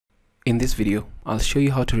In this video, I'll show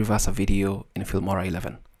you how to reverse a video in Filmora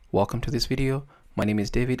 11. Welcome to this video. My name is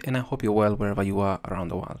David and I hope you're well wherever you are around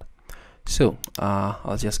the world. So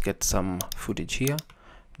I'll just get some footage here,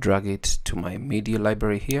 drag it to my media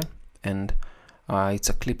library here, and it's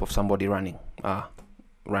a clip of somebody running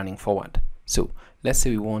forward. So let's say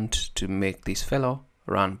we want to make this fellow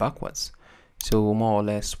run backwards. So more or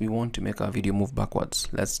less we want to make our video move backwards.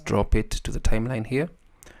 Let's drop it to the timeline here,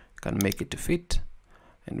 can make it to fit,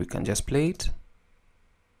 and we can just play it,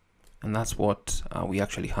 and that's what we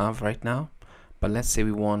actually have right now. But let's say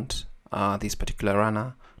we want this particular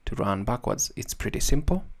runner to run backwards. It's pretty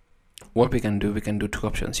simple. What we can do two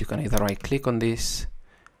options. You can either right click on this,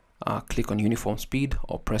 click on uniform speed,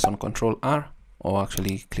 or press on Ctrl R, or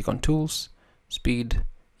actually click on tools, speed,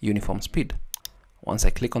 uniform speed. Once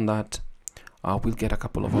I click on that, we'll get a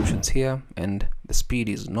couple of options here, and the speed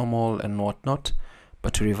is normal and whatnot.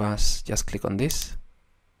 But to reverse, just click on this.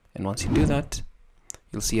 And once you do that,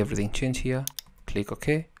 you'll see everything change here. Click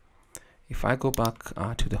OK. If I go back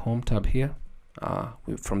to the home tab here,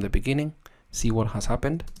 from the beginning, see what has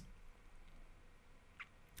happened.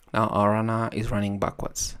 Now our runner is running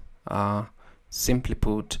backwards. Simply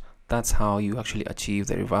put, that's how you actually achieve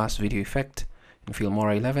the reverse video effect in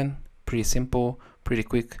Filmora 11. Pretty simple, pretty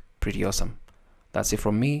quick, pretty awesome. That's it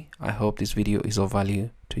from me. I hope this video is of value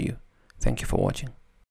to you. Thank you for watching.